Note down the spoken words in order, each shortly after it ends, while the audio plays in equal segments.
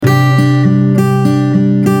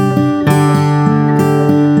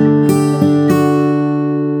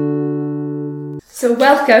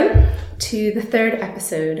welcome to the third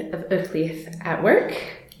episode of Oakleaf at Work.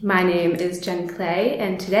 My name is Jen Clay,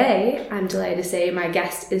 and today I'm delighted to say my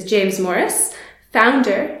guest is James Morris,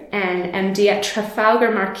 founder and MD at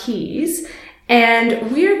Trafalgar Marquise,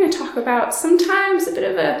 and we're going to talk about sometimes a bit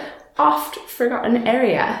of a oft forgotten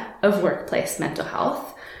area of workplace mental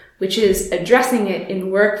health, which is addressing it in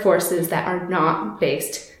workforces that are not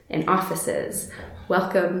based in offices.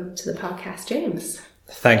 Welcome to the podcast, James.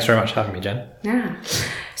 Thanks very much for having me, Jen. Yeah.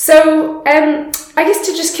 So, I guess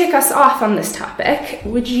to just kick us off on this topic,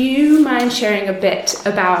 would you mind sharing a bit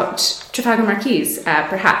about Trafalgar Marquise,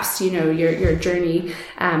 perhaps, your journey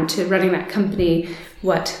to running that company,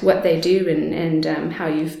 what they do and how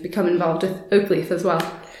you've become involved with Oakleaf as well?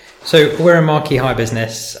 So we're a marquee hire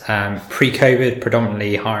business, pre-COVID,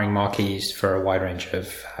 predominantly hiring marquees for a wide range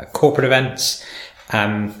of corporate events.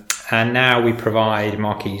 And now we provide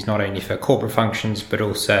marquees not only for corporate functions, but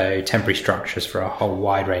also temporary structures for a whole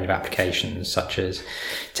wide range of applications, such as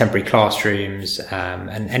temporary classrooms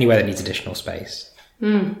and anywhere that needs additional space.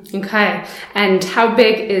 Okay. And how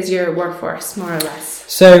big is your workforce, more or less?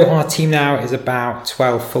 So our team now is about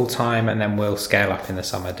 12 full-time, and then we'll scale up in the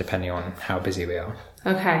summer depending on how busy we are.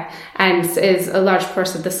 Okay. And is a large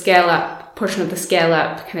portion of the scale up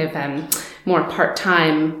kind of more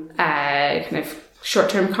part-time kind of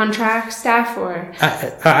short-term contract staff, or?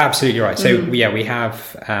 Absolutely right. So we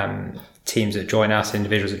have teams that join us,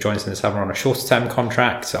 individuals that join us in the summer on a shorter-term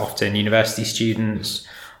contract, so often university students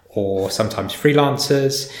or sometimes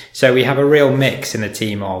freelancers. So we have a real mix in the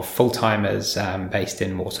team of full-timers based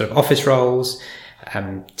in more sort of office roles,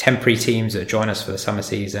 temporary teams that join us for the summer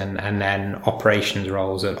season, and then operations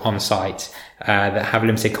roles on site that have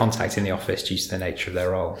limited contact in the office due to the nature of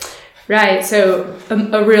their role. Right, so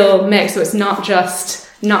a real mix. So it's not just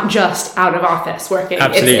out of office working.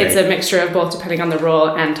 Absolutely. It's a mixture of both, depending on the role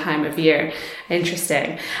and time of year.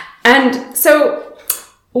 Interesting. And so,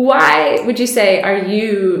 why would you say are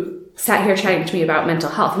you sat here chatting to me about mental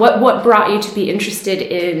health? What brought you to be interested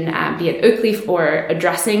in be it Oakleaf or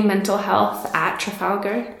addressing mental health at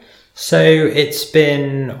Trafalgar? So it's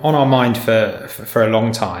been on our mind for a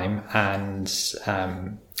long time, and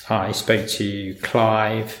I spoke to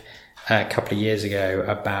Clive a couple of years ago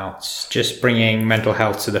about just bringing mental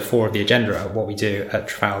health to the fore of the agenda of what we do at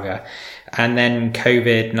Trafalgar. And then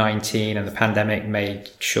COVID-19 and the pandemic made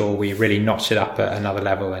sure we really notched it up at another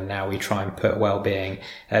level. And now we try and put well-being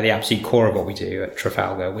at the absolute core of what we do at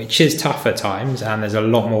Trafalgar, which is tough at times. And there's a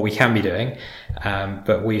lot more we can be doing.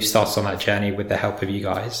 But we've started on that journey with the help of you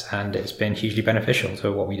guys. And it's been hugely beneficial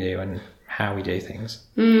to what we do and how we do things.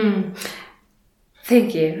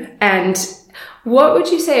 Thank you. And what would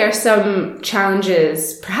you say are some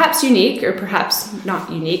challenges, perhaps unique or perhaps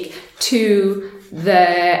not unique, to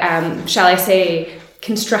the, shall I say,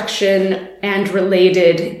 construction and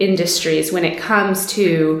related industries when it comes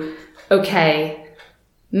to, okay,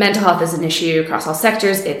 mental health is an issue across all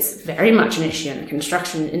sectors. It's very much an issue in the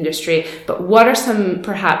construction industry. But what are some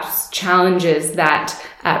perhaps challenges that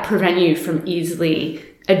prevent you from easily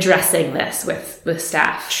addressing this with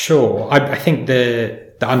staff? Sure. I think the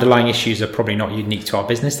underlying issues are probably not unique to our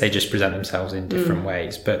business. They just present themselves in different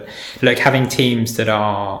ways. But look, having teams that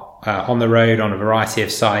are on the road on a variety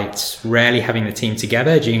of sites, rarely having the team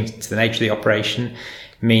together due to the nature of the operation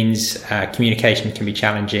means communication can be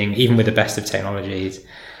challenging, even with the best of technologies.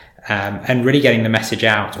 And really getting the message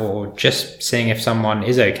out, or just seeing if someone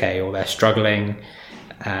is okay or they're struggling.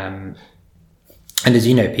 And as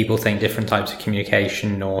you know, people think different types of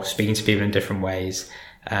communication or speaking to people in different ways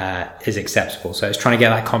is acceptable. So it's trying to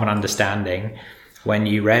get that common understanding when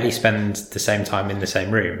you rarely spend the same time in the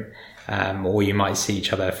same room, or you might see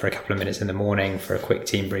each other for a couple of minutes in the morning for a quick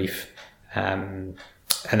team brief. And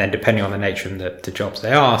then depending on the nature of the jobs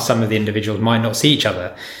they are, some of the individuals might not see each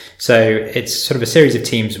other. So it's sort of a series of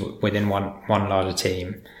teams within one larger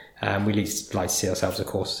team. We like to see ourselves, of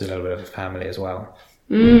course, as a little bit of a family as well.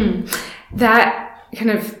 That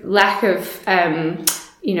kind of lack of,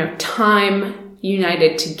 time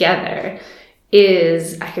united together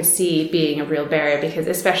is, I could see being a real barrier, because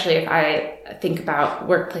especially if I think about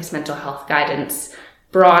workplace mental health guidance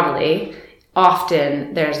broadly,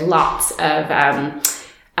 often there's lots of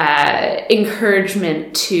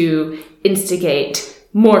encouragement to instigate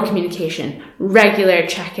more communication, regular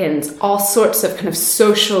check-ins, all sorts of kind of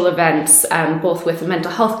social events, both with the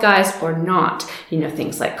mental health guys or not,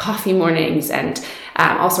 things like coffee mornings and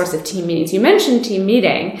all sorts of team meetings. You mentioned team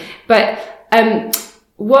meeting, but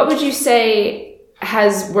what would you say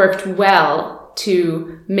has worked well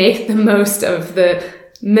to make the most of the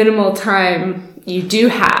minimal time you do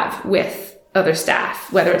have with other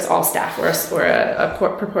staff, whether it's all staff or a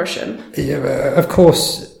proportion? Yeah, of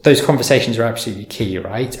course, those conversations are absolutely key,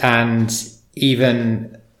 right? And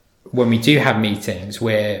even when we do have meetings,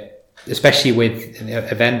 especially with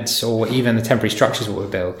events or even the temporary structures that we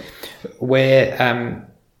build, we're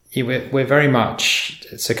very much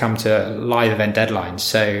succumb to live event deadlines.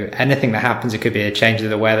 So anything that happens, it could be a change of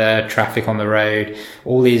the weather, traffic on the road,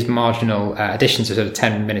 all these marginal additions of sort of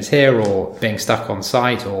 10 minutes here, or being stuck on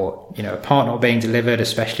site, or, a part not being delivered,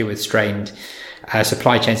 especially with strained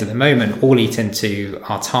supply chains at the moment, all eat into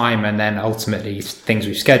our time and then ultimately things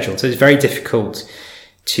we've scheduled. So it's very difficult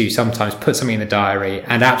to sometimes put something in the diary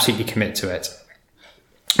and absolutely commit to it.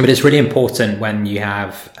 But it's really important when you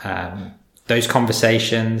have those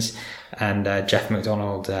conversations, and Jeff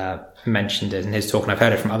McDonald mentioned it in his talk, and I've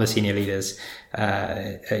heard it from other senior leaders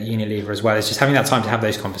at Unilever as well. It's just having that time to have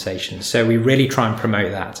those conversations. So we really try and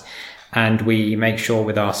promote that, and we make sure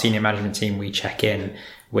with our senior management team we check in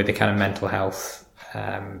with the kind of mental health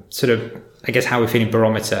how we're feeling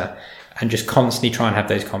barometer, and just constantly try and have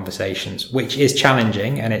those conversations, which is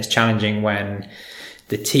challenging. And it's challenging when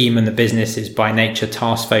the team and the business is by nature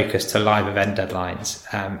task focused to live event deadlines.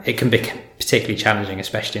 It can be particularly challenging,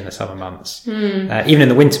 especially in the summer months, even in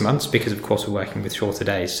the winter months, because of course we're working with shorter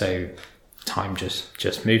days, so time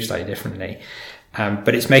just moves slightly differently.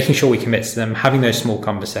 But it's making sure we commit to them, having those small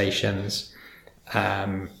conversations.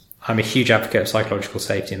 I'm a huge advocate of psychological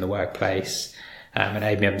safety in the workplace, and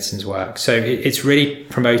Amy Emerson's work. So it's really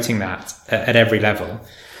promoting that at every level,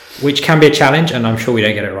 which can be a challenge, and I'm sure we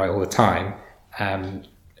don't get it right all the time.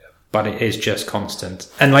 But it is just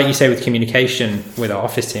constant. And like you say, with communication with our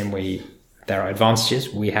office team, there are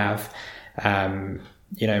advantages. We have,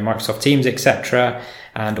 Microsoft Teams, etc.,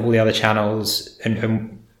 and all the other channels,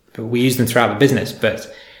 and we use them throughout the business.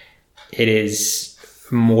 But it is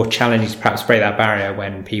more challenging to perhaps break that barrier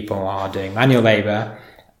when people are doing manual labor,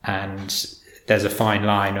 and there's a fine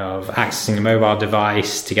line of accessing a mobile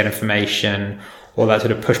device to get information. All that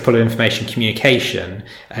sort of push-pull of information, communication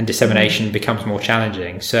and dissemination becomes more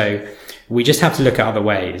challenging. So we just have to look at other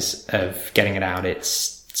ways of getting it out.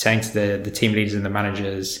 It's saying to the team leaders and the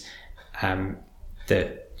managers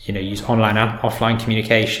that, use online and offline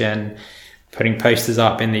communication, putting posters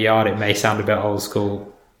up in the yard. It may sound a bit old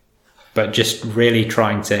school, but just really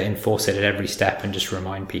trying to enforce it at every step and just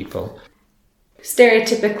remind people.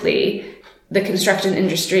 Stereotypically, the construction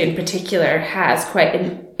industry in particular has quite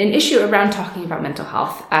an issue around talking about mental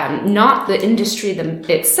health. Not the industry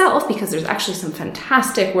itself, because there's actually some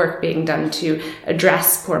fantastic work being done to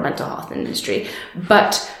address poor mental health industry,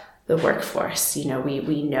 but the workforce.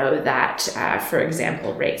 We know that, for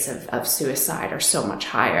example, rates of suicide are so much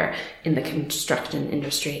higher in the construction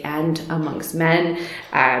industry and amongst men,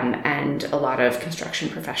 and a lot of construction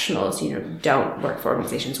professionals, don't work for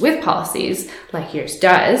organizations with policies like yours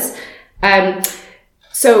does.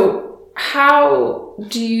 So how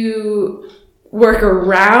do you work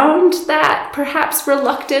around that perhaps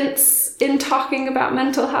reluctance in talking about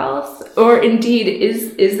mental health? Or indeed,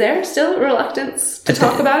 is there still reluctance to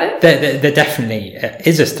talk about it? There definitely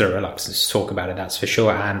is still reluctance to talk about it, that's for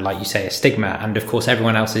sure. And like you say, a stigma. And of course,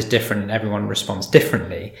 everyone else is different and everyone responds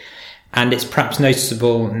differently. And it's perhaps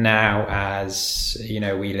noticeable now as,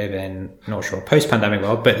 we live in, not sure, post-pandemic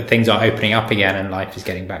world, but things are opening up again and life is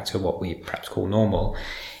getting back to what we perhaps call normal,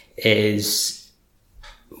 is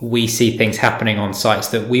we see things happening on sites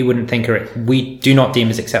that we wouldn't think we do not deem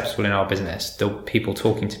as acceptable in our business. The people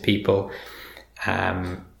talking to people,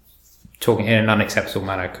 talking in an unacceptable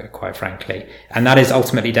manner, quite frankly. And that is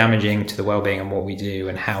ultimately damaging to the well-being and what we do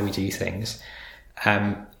and how we do things.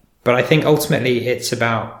 But I think ultimately it's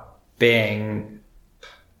about being,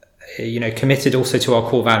 committed also to our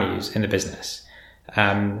core values in the business.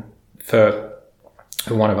 For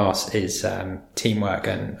one of us is teamwork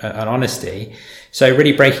and honesty. So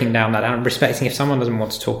really breaking down that and respecting if someone doesn't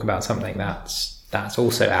want to talk about something, that's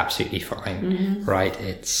also absolutely fine, right?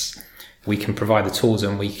 We can provide the tools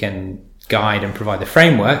and we can guide and provide the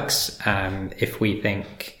frameworks if we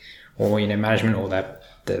think, or management or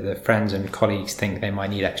the friends and colleagues think they might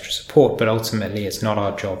need extra support, but ultimately it's not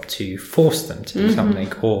our job to force them to do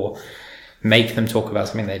something or make them talk about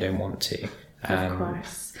something they don't want to. Of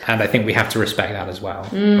course. And I think we have to respect that as well,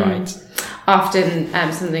 right? Often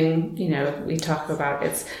something, we talk about,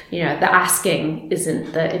 it's, the asking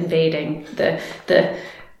isn't the invading, the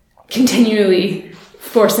continually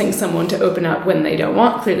forcing someone to open up when they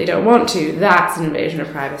clearly don't want to. That's an invasion of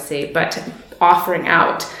privacy. But offering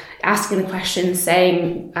out, asking the question,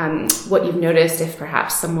 saying what you've noticed, if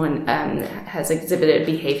perhaps someone has exhibited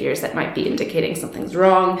behaviors that might be indicating something's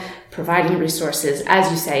wrong, providing resources. As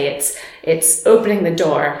you say, it's opening the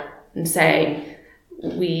door and saying,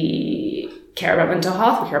 we care about mental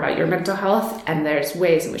health, we care about your mental health, and there's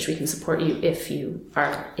ways in which we can support you if you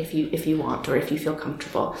want, or if you feel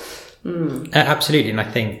comfortable. Absolutely. And I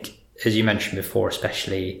think, as you mentioned before,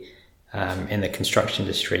 especially in the construction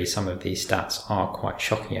industry, some of these stats are quite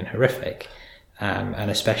shocking and horrific. And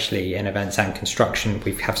especially in events and construction,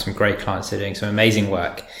 we have some great clients that are doing some amazing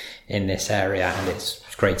work in this area, and it's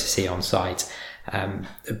great to see on site.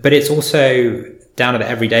 But it's also down at the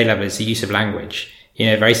everyday level, is the use of language.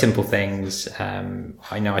 Very simple things.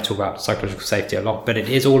 I know I talk about psychological safety a lot, but it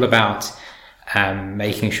is all about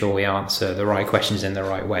making sure we answer the right questions in the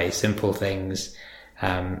right way. Simple things.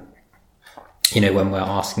 When we're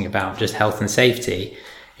asking about just health and safety,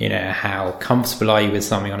 how comfortable are you with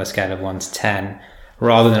something on a scale of 1 to 10,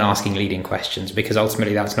 rather than asking leading questions, because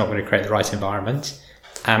ultimately that's not going to create the right environment.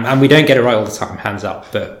 And we don't get it right all the time, hands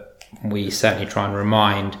up, but we certainly try and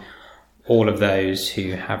remind all of those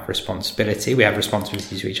who have responsibility. We have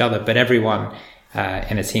responsibility to each other, but everyone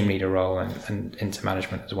in a team leader role and into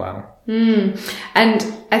management as well.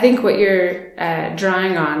 And I think what you're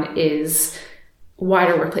drawing on is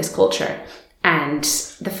wider workplace culture, and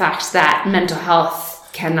the fact that mental health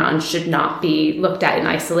cannot and should not be looked at in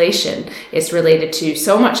isolation. It's related to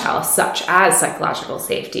so much health, such as psychological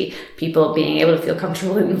safety, people being able to feel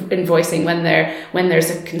comfortable in voicing when there's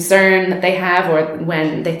a concern that they have, or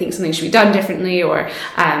when they think something should be done differently, or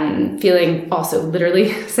feeling also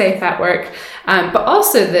literally safe at work. But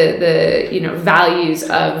also the values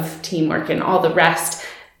of teamwork and all the rest.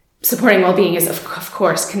 Supporting well-being is of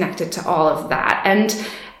course connected to all of that. And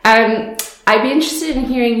I'd be interested in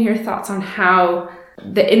hearing your thoughts on how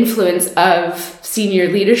the influence of senior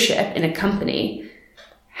leadership in a company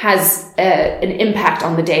has an impact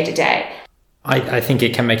on the day-to-day. I think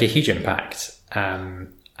it can make a huge impact.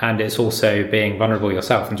 And it's also being vulnerable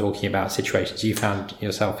yourself and talking about situations you found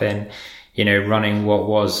yourself in. Running what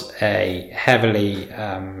was a heavily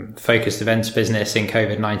focused events business in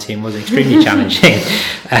COVID-19 was extremely challenging.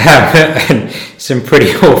 And some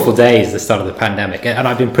pretty awful days at the start of the pandemic. And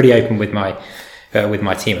I've been pretty open with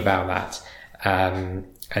my team about that.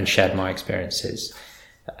 And shared my experiences.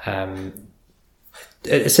 And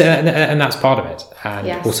that's part of it.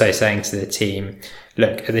 And also saying to the team,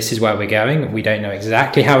 look, this is where we're going. We don't know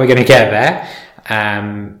exactly how we're going to get there.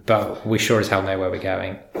 But we sure as hell know where we're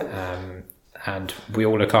going. And we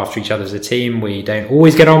all look after each other as a team. We don't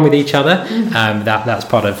always get on with each other. That's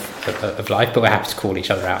part of life, but we're happy to call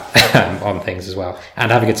each other out on things as well,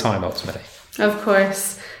 and have a good time ultimately. Of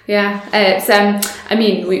course. Yeah, it's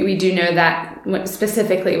we do know that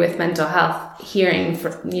specifically with mental health, hearing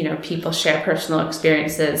people share personal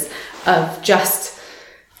experiences of just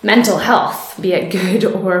mental health, be it good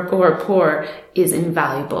or poor, is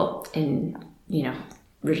invaluable in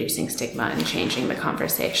reducing stigma and changing the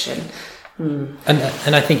conversation.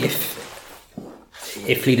 And I think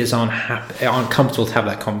if leaders aren't comfortable to have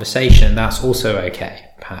that conversation, that's also okay.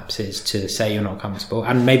 Perhaps is to say you're not comfortable,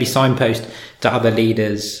 and maybe signpost to other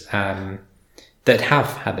leaders that have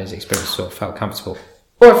had those experiences or felt comfortable.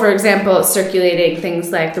 Or, for example, circulating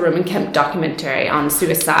things like the Roman Kemp documentary on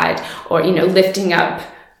suicide, or lifting up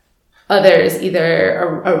others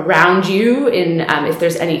either around you in if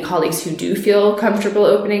there's any colleagues who do feel comfortable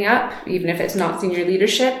opening up, even if it's not senior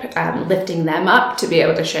leadership, lifting them up to be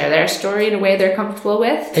able to share their story in a way they're comfortable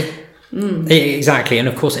with. Exactly. And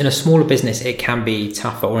of course, in a smaller business, it can be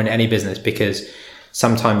tougher, or in any business, because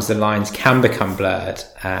sometimes the lines can become blurred,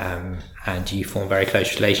 and you form very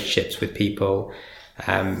close relationships with people.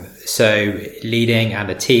 So leading and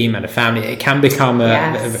a team and a family, it can become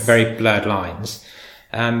a very blurred lines.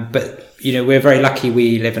 But we're very lucky.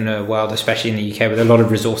 We live in a world, especially in the UK, with a lot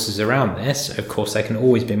of resources around this. Of course, there can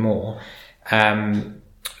always be more.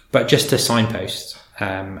 But just to signpost,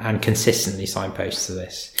 and consistently signpost to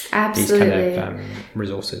this. Absolutely. These kind of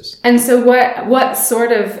resources. And so what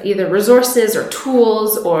sort of either resources or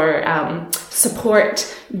tools or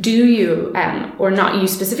support do you, or not you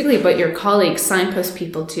specifically, but your colleagues signpost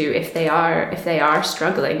people to if they are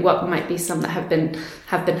struggling? What might be some that have been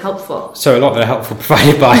helpful? So a lot that are helpful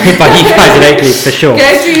provided by you guys at Oakley, for sure.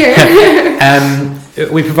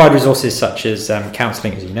 We provide resources such as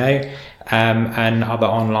counselling, as you know, and other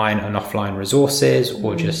online and offline resources,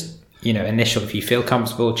 or just initial, if you feel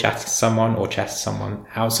comfortable, chat to someone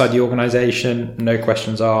outside the organisation, no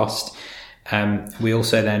questions asked. We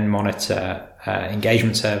also then monitor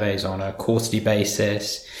engagement surveys on a quarterly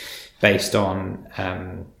basis based on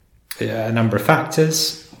a number of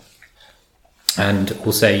factors, and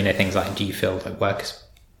also things like, do you feel that work has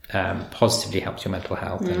positively helped your mental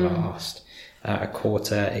health in the last a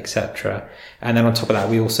quarter, etc. And then on top of that,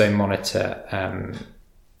 we also monitor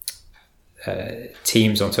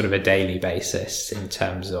teams on sort of a daily basis in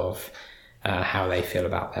terms of how they feel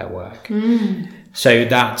about their work. So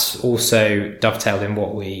that's also dovetailed in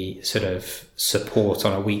what we sort of support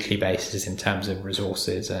on a weekly basis in terms of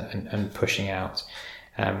resources and pushing out.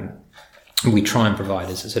 We try and provide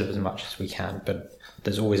as much as we can, but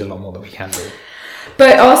there's always a lot more that we can do.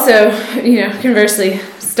 But also, conversely,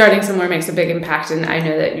 starting somewhere makes a big impact. And I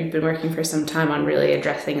know that you've been working for some time on really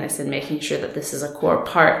addressing this and making sure that this is a core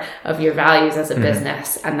part of your values as a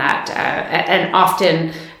business, and that, and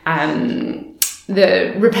often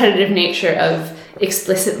the repetitive nature of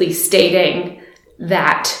explicitly stating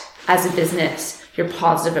that as a business, you're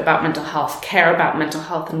positive about mental health, care about mental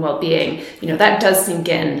health and well-being, that does sink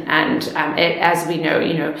in. And as we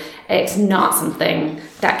know, it's not something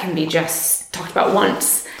that can be just talked about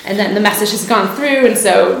once and then the message has gone through, and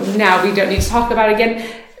so now we don't need to talk about it again.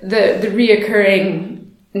 The reoccurring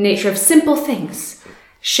nature of simple things,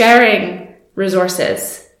 sharing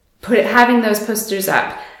resources, having those posters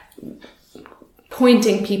up,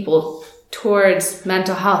 pointing people towards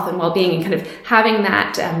mental health and well-being, and kind of having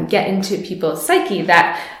that get into people's psyche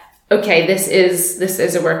that, okay, this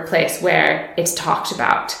is a workplace where it's talked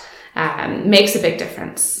about, makes a big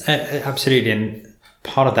difference. Absolutely. And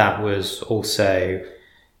part of that was also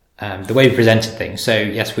the way we presented things. So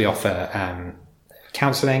yes, we offer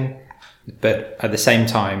counselling, but at the same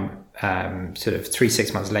time, sort of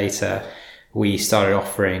 3-6 months later, we started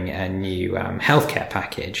offering a new healthcare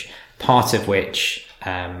package, part of which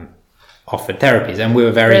offered therapies, and we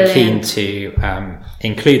were very keen to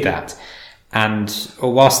include that. And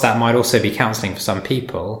whilst that might also be counselling for some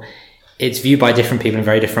people, it's viewed by different people in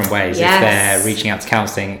very different ways. Yes. If they're reaching out to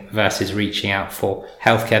counselling versus reaching out for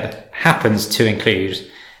healthcare that happens to include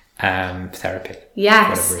therapy.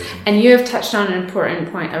 Yes, and you have touched on an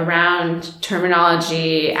important point around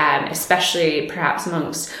terminology, especially perhaps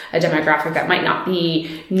amongst a demographic that might not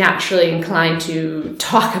be naturally inclined to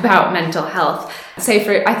talk about mental health.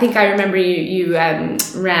 I think I remember you ran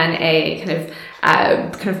a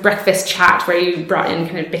kind of breakfast chat where you brought in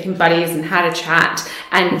kind of bacon buddies and had a chat,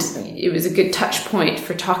 and it was a good touch point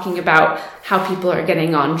for talking about how people are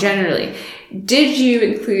getting on generally. Did you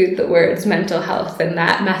include the words mental health in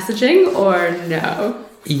that messaging or no?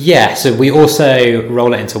 Yeah, so we also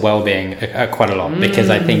roll it into well-being quite a lot, because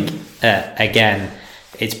I think, again,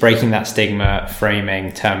 it's breaking that stigma,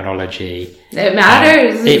 framing, terminology. It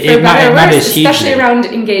matters. It matters hugely. Especially around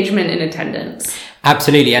engagement in attendance.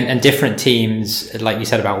 Absolutely. And different teams, like you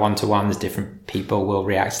said about one-to-ones, different people will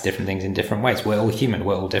react to different things in different ways. We're all human.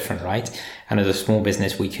 We're all different, right? And as a small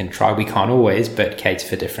business, we can't always, but cater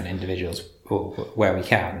for different individuals where we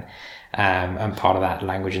can. And part of that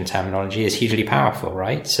language and terminology is hugely powerful,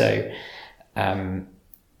 right? So,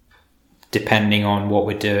 depending on what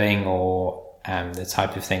we're doing or the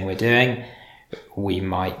type of thing we're doing, we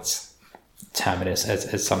might term it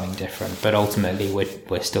as something different, but ultimately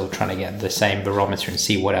we're still trying to get the same barometer and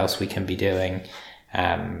see what else we can be doing.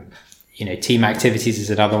 Team activities is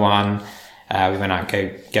another one. We went out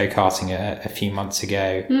go-karting a few months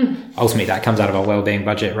ago. Ultimately that comes out of our wellbeing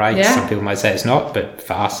budget, right? Yeah. Some people might say it's not, but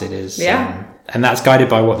for us it is. Yeah. And that's guided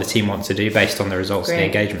by what the team wants to do based on the results of the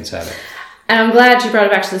engagement survey. And I'm glad you brought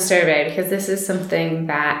it back to the survey, because this is something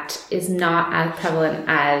that is not as prevalent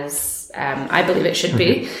as I believe it should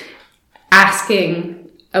be. Asking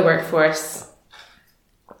a workforce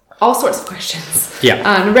all sorts of questions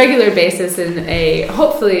on a regular basis in a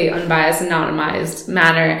hopefully unbiased, anonymized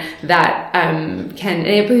manner that can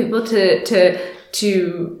enable people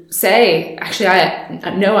to say, actually,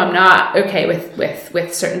 I'm not okay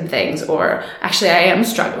with certain things, or actually I am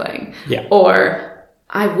struggling, or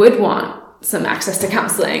I would want some access to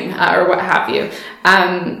counseling, or what have you.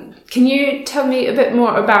 Can you tell me a bit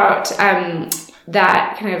more about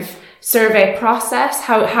that kind of survey process?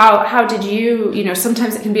 How did you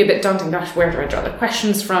sometimes it can be a bit daunting. Gosh, where do I draw the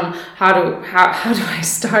questions from? How do I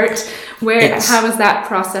start? How was that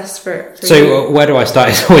process for so you? Where do I start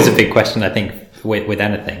is always a big question, I think, with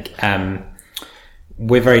anything.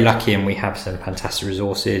 We're very lucky and we have some fantastic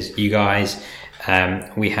resources. You guys,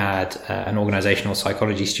 we had an organizational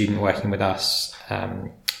psychology student working with us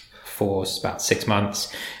for about 6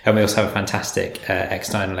 months, and we also have a fantastic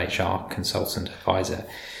external HR consultant advisor.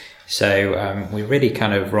 So we really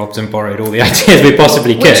kind of robbed and borrowed all the ideas we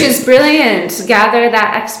possibly could. Which is brilliant. Gather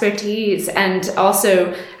that expertise. And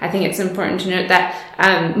also, I think it's important to note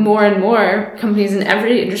that more and more companies in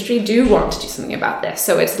every industry do want to do something about this.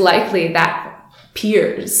 So it's likely that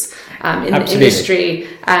peers in Absolutely. the industry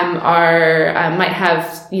might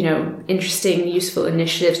have, you know, interesting, useful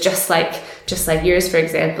initiatives, just like yours, for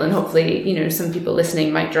example. And hopefully, you know, some people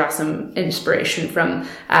listening might draw some inspiration from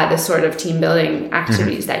the sort of team building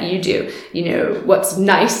activities that you do. You know, what's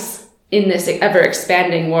nice in this ever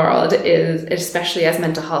expanding world is, especially as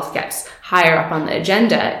mental health gets higher up on the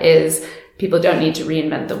agenda, is people don't need to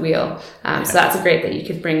reinvent the wheel. So that's great that you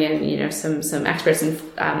could bring in, you know, some experts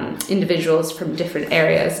and individuals from different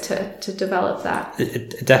areas to develop that.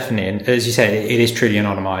 Definitely. And as you say, it is truly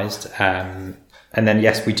anonymized. And then,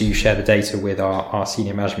 yes, we do share the data with our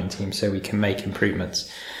senior management team so we can make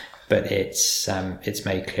improvements. But it's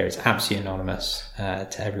made clear it's absolutely anonymous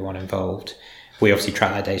to everyone involved. We obviously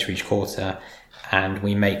track that data each quarter, and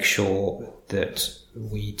we make sure that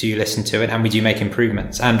we do listen to it and we do make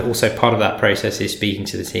improvements. And also part of that process is speaking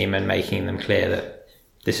to the team and making them clear that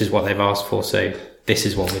this is what they've asked for, so this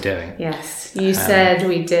is what we're doing. Yes, you said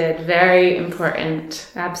we did. Very important.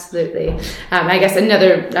 Absolutely. I guess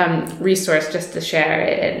another resource just to share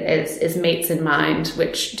is Mates in Mind,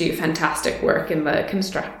 which do fantastic work in the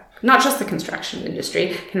not just the construction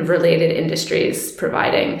industry, kind of related industries,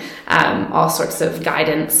 providing all sorts of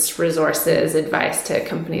guidance, resources, advice to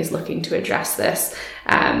companies looking to address this.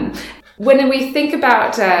 When we think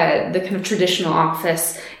about the kind of traditional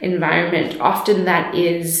office environment, often that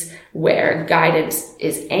is where guidance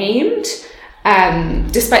is aimed,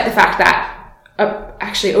 despite the fact that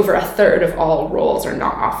actually over a third of all roles are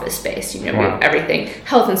not office-based. You know, we have everything: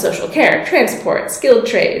 health and social care, transport, skilled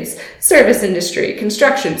trades, service industry,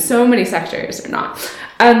 construction. So many sectors are not.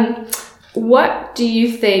 What do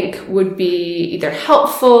you think would be either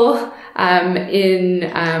helpful in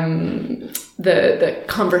the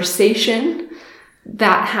conversation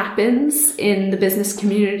that happens in the business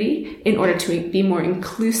community in order to be more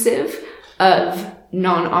inclusive of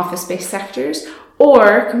non-office-based sectors?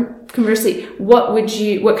 Or conversely, what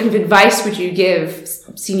kind of advice would you give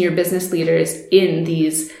senior business leaders in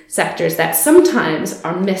these sectors that sometimes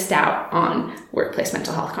are missed out on workplace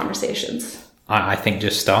mental health conversations? I think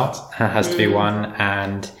just start has to be one,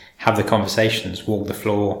 and have the conversations, walk the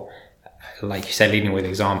floor, like you said, leading with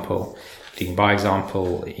example, leading by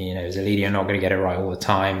example. You know, as a leader, you're not going to get it right all the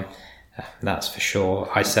time. That's for sure.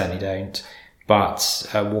 I certainly don't. But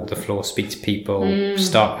walk the floor, speak to people,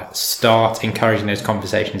 start encouraging those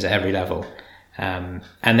conversations at every level, and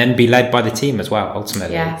then be led by the team as well.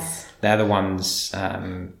 Ultimately, they're the ones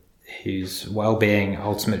whose well-being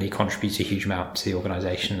ultimately contributes a huge amount to the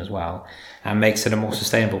organisation as well, and makes it a more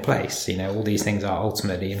sustainable place. You know, all these things are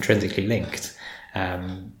ultimately intrinsically linked.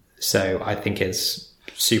 So I think it's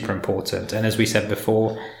super important. And as we said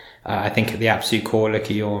before, I think at the absolute core, look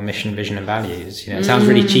at your mission, vision, and values. You know, it sounds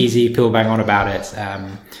really cheesy, people bang on about it.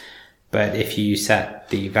 But if you set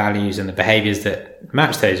the values and the behaviors that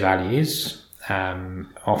match those values,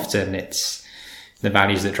 often it's the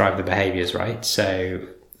values that drive the behaviors, right? So,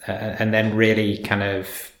 and then really kind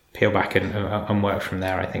of peel back and work from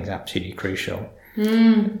there, I think is absolutely crucial.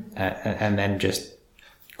 And then just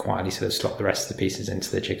quietly sort of slot the rest of the pieces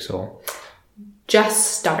into the jigsaw.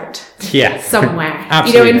 Just start Absolutely. somewhere.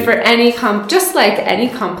 You know, and for any just like any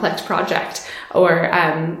complex project or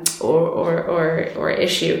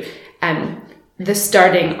issue, the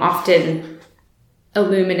starting often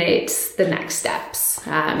illuminates the next steps,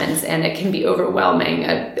 and it can be overwhelming,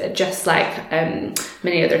 just like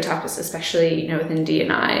many other topics, especially, you know, within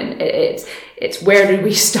D&I, and it's where do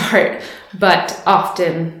we start? But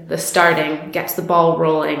often the starting gets the ball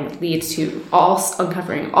rolling, leads to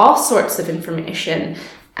uncovering all sorts of information,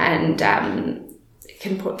 and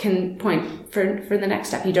can point for the next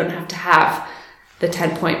step. You don't have to have the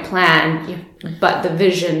 10-point plan, but the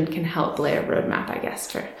vision can help lay a roadmap, I guess.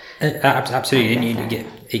 For absolutely, and you need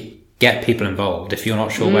to get people involved. If you're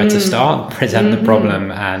not sure where to start, present the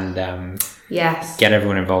problem, and get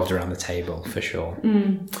everyone involved around the table for sure.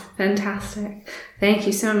 Fantastic. Thank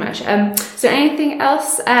you so much. So anything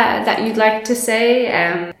else that you'd like to say?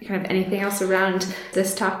 Kind of anything else around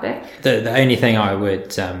this topic? The only thing I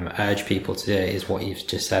would urge people to do is what you've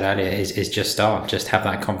just said earlier, is just start, just have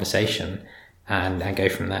that conversation and go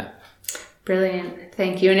from there. Brilliant.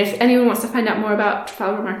 Thank you. And if anyone wants to find out more about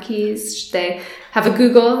Trafalgar Marquise, should they have a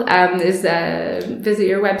Google, visit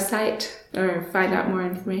your website or find out more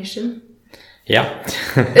information? Yeah.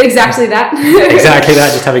 Exactly that. Exactly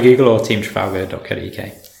that. Just have a Google or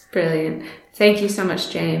teamtrafalgar.co.uk. Brilliant. Thank you so much,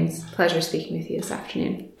 James. Pleasure speaking with you this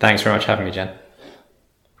afternoon. Thanks very much for having me, Jen.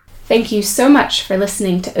 Thank you so much for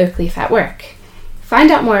listening to Oakleaf at Work. Find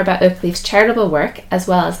out more about Oakleaf's charitable work, as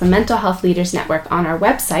well as the Mental Health Leaders Network, on our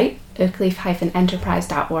website,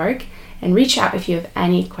 oakleaf-enterprise.org, and reach out if you have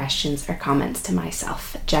any questions or comments to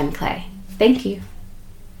myself, Jen Clay. Thank you.